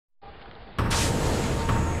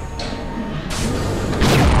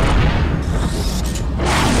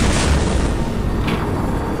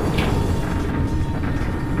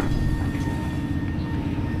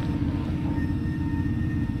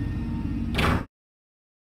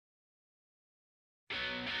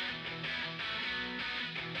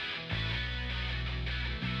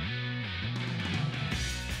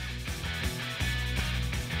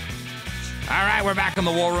All right, we're back in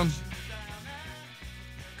the war room.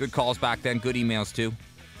 Good calls back then, good emails too.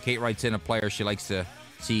 Kate writes in a player she likes to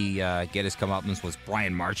see get his comeuppance was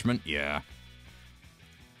Brian Marchment. Yeah.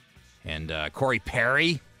 And Corey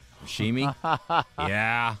Perry. Shimi.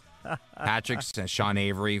 Yeah. Patrick's Sean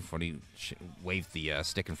Avery when he waved the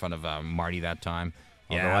stick in front of Marty that time.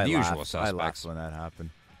 Yeah, the usual suspects. I laughed when that happened.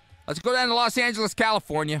 Let's go down to Los Angeles,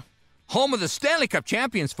 California. Home of the Stanley Cup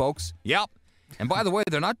champions, folks. Yep. And by the way,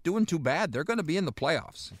 they're not doing too bad. They're going to be in the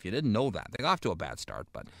playoffs, if you didn't know that. They got off to a bad start.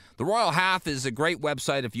 But the Royal Half is a great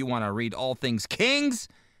website if you want to read all things Kings.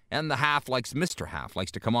 And the Mr. Half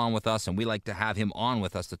likes to come on with us, and we like to have him on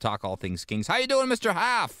with us to talk all things Kings. How you doing, Mr.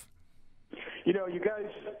 Half? You know, you guys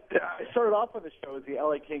started off on the show as the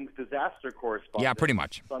LA Kings disaster correspondent. Yeah, pretty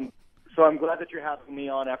much. So I'm glad that you're having me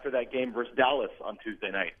on after that game versus Dallas on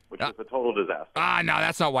Tuesday night, which was a total disaster. No,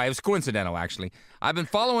 that's not why. It was coincidental, actually. I've been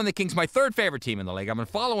following the Kings, my third favorite team in the league. I've been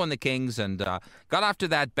following the Kings and got off to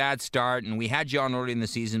that bad start, and we had you on early in the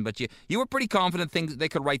season, but you were pretty confident they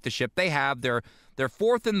could right the ship. They have. They're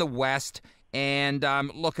fourth in the West, and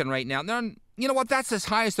looking right now. You know what? That's as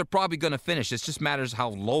high as they're probably going to finish. It just matters how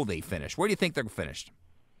low they finish. Where do you think they're finished?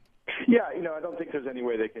 Yeah, I don't think there's any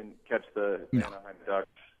way they can catch the Anaheim Ducks.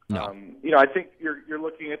 No. I think you're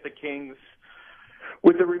looking at the Kings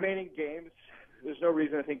with the remaining games. There's no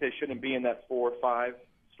reason I think they shouldn't be in that 4 or 5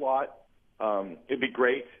 slot. It'd be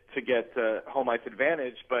great to get home ice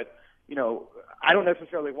advantage, but I don't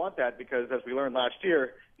necessarily want that because, as we learned last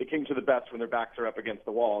year, the Kings are the best when their backs are up against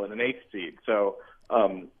the wall in an 8th seed. So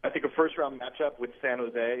I think a first-round matchup with San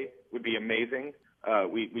Jose would be amazing.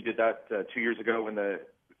 We did that 2 years ago when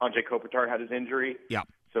Andrei Kopitar had his injury. Yeah.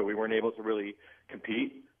 So we weren't able to really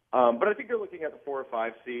compete. But I think you're looking at the 4 or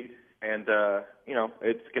 5 seed, and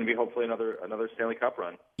it's going to be hopefully another Stanley Cup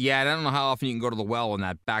run. Yeah, and I don't know how often you can go to the well when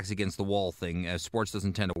that backs against the wall thing. Sports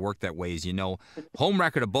doesn't tend to work that way, as you know. Home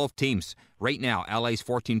record of both teams right now: LA's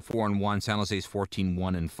 14-4-1, San Jose's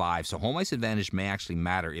 14-1-5. So home ice advantage may actually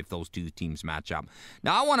matter if those two teams match up.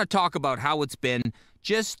 Now I want to talk about how it's been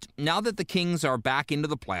just now that the Kings are back into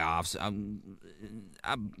the playoffs.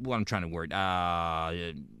 What I'm trying to word.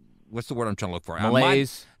 What's the word I'm trying to look for?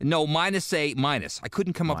 Malaise? Minus. I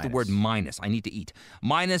couldn't come up with the word minus. I need to eat.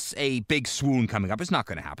 Minus a big swoon coming up. It's not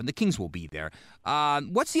going to happen. The Kings will be there.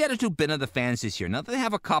 What's the attitude been of the fans this year? Now that they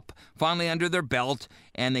have a cup finally under their belt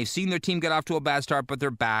and they've seen their team get off to a bad start, but they're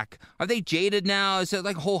back, are they jaded now? Is it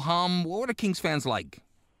like ho-hum? What are Kings fans like?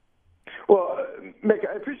 Well, Mick,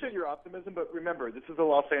 I appreciate your optimism, but remember, this is the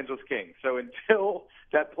Los Angeles Kings. So until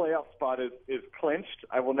that playoff spot is clinched,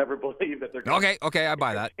 I will never believe that they're going to Okay, I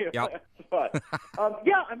buy that. Yep. Spot.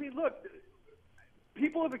 Look,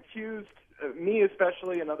 people have accused me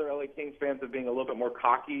especially and other LA Kings fans of being a little bit more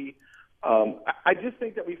cocky. I just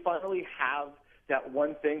think that we finally have that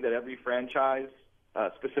one thing that every franchise,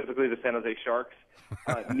 specifically the San Jose Sharks,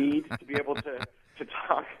 need to be able to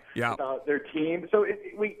talk about their team. So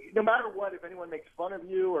no matter what, if anyone makes fun of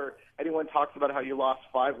you or anyone talks about how you lost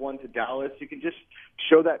 5-1 to Dallas, you can just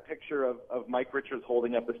show that picture of Mike Richards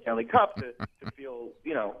holding up the Stanley Cup to feel,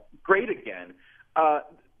 great again.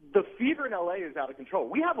 The fever in LA is out of control.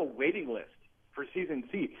 We have a waiting list for season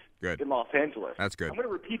seats in Los Angeles. That's good. I'm going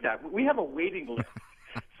to repeat that. We have a waiting list.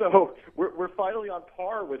 So we're finally on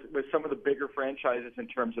par with some of the bigger franchises in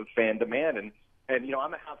terms of fan demand. And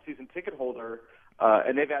I'm a half-season ticket holder,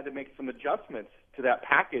 and they've had to make some adjustments to that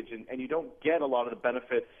package, and you don't get a lot of the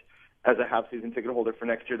benefits as a half-season ticket holder for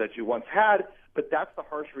next year that you once had, but that's the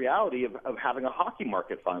harsh reality of having a hockey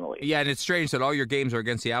market finally. Yeah, and it's strange that all your games are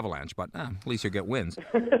against the Avalanche, but at least you get wins.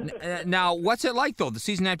 Now, what's it like, though, the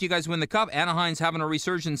season after you guys win the Cup? Anaheim's having a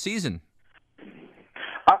resurgent season.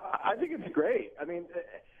 I think it's great. I mean,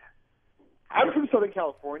 I'm from Southern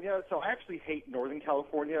California, so I actually hate Northern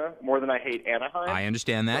California more than I hate Anaheim. I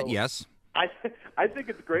understand that, yes. I think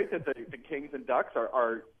it's great that the Kings and Ducks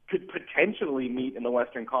could potentially meet in the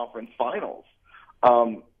Western Conference Finals.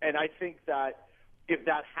 And I think that if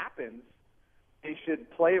that happens, they should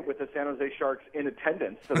play it with the San Jose Sharks in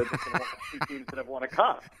attendance so that they can watch two teams that have won a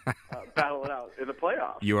cup battle it out in the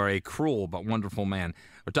playoffs. You are a cruel but wonderful man.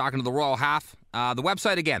 We're talking to the Royal Half. The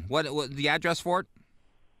website again, what the address for it?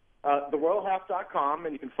 TheRoyalHalf.com,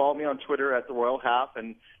 and you can follow me on Twitter at The Royal Half,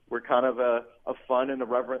 and we're kind of a fun and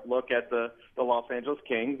irreverent look at the Los Angeles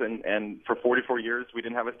Kings, and for 44 years we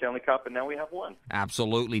didn't have a Stanley Cup, and now we have one.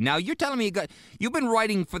 Absolutely. Now, you're telling me you've been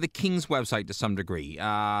writing for the Kings website to some degree,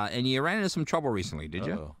 and you ran into some trouble recently, did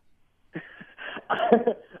you?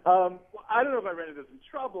 I don't know if I ran into some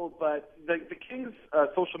trouble, but the Kings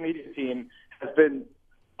social media team has been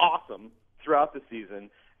awesome throughout the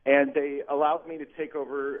season. and they allowed me to take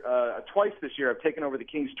over twice this year. I've taken over the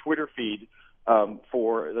Kings Twitter feed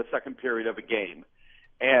for the second period of a game.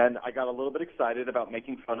 And I got a little bit excited about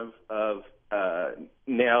making fun of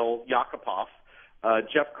Nail Yakupov.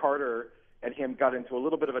 Jeff Carter and him got into a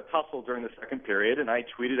little bit of a tussle during the second period, and I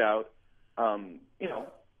tweeted out,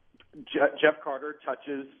 Jeff Carter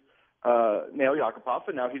touches Nail Yakupov,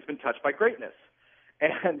 and now he's been touched by greatness.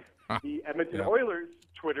 And the Edmonton Oilers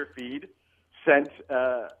Twitter feed sent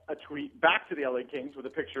a tweet back to the LA Kings with a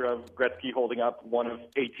picture of Gretzky holding up one of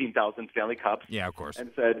 18,000 Stanley Cups. Yeah, of course.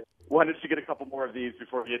 And said, why don't you get a couple more of these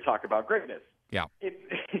before you talk about greatness? Yeah.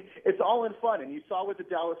 It's all in fun. And you saw what the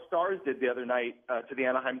Dallas Stars did the other night to the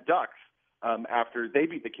Anaheim Ducks after they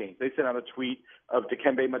beat the Kings. They sent out a tweet of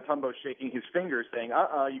Dikembe Mutombo shaking his finger saying,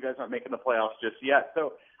 you guys aren't making the playoffs just yet.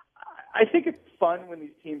 So I think it's fun when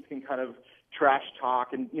these teams can kind of trash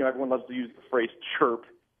talk, and everyone loves to use the phrase chirp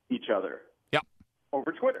each other. Yep.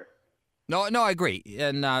 Over Twitter. No, I agree.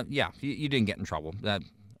 And you didn't get in trouble.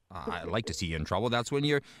 I'd like to see you in trouble. That's when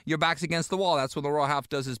your back's against the wall. That's when the Royal Half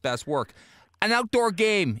does his best work. An outdoor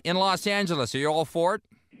game in Los Angeles. Are you all for it?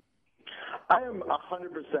 I am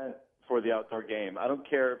 100% for the outdoor game. I don't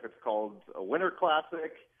care if it's called a Winter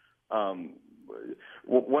Classic. One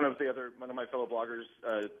of my fellow bloggers,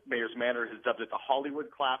 Mayor's Manor, has dubbed it the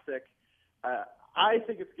Hollywood Classic. I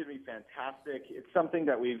think it's going to be fantastic. It's something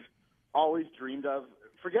that we've always dreamed of.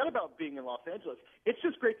 Forget about being in Los Angeles. It's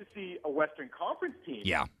just great to see a Western Conference team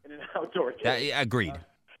in an outdoor game. Agreed.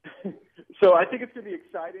 So I think it's going to be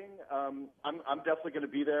exciting. I'm definitely going to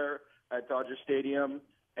be there at Dodger Stadium.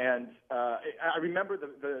 And I remember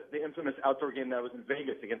the infamous outdoor game that was in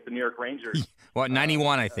Vegas against the New York Rangers.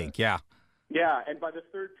 91, I think, yeah. Yeah, and by the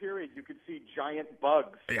third period, you could see giant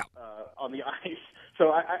bugs on the ice.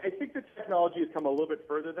 So I think the technology has come a little bit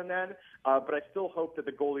further than that, but I still hope that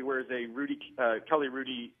the goalie wears a Kelly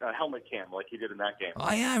Rudy helmet cam like he did in that game.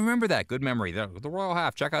 Oh, yeah, I remember that. Good memory. The Royal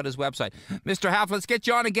Half. Check out his website. Mr. Half, let's get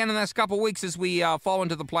you on again in the next couple of weeks as we fall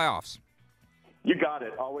into the playoffs. You got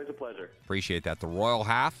it. Always a pleasure. Appreciate that. The Royal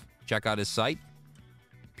Half. Check out his site.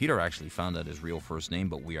 Peter actually found out his real first name,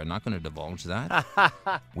 but we are not going to divulge that.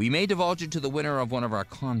 We may divulge it to the winner of one of our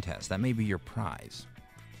contests. That may be your prize.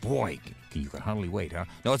 Boy, you can hardly wait, huh?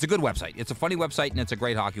 No, it's a good website. It's a funny website, and it's a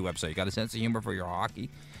great hockey website. You got a sense of humor for your hockey?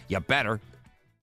 You better.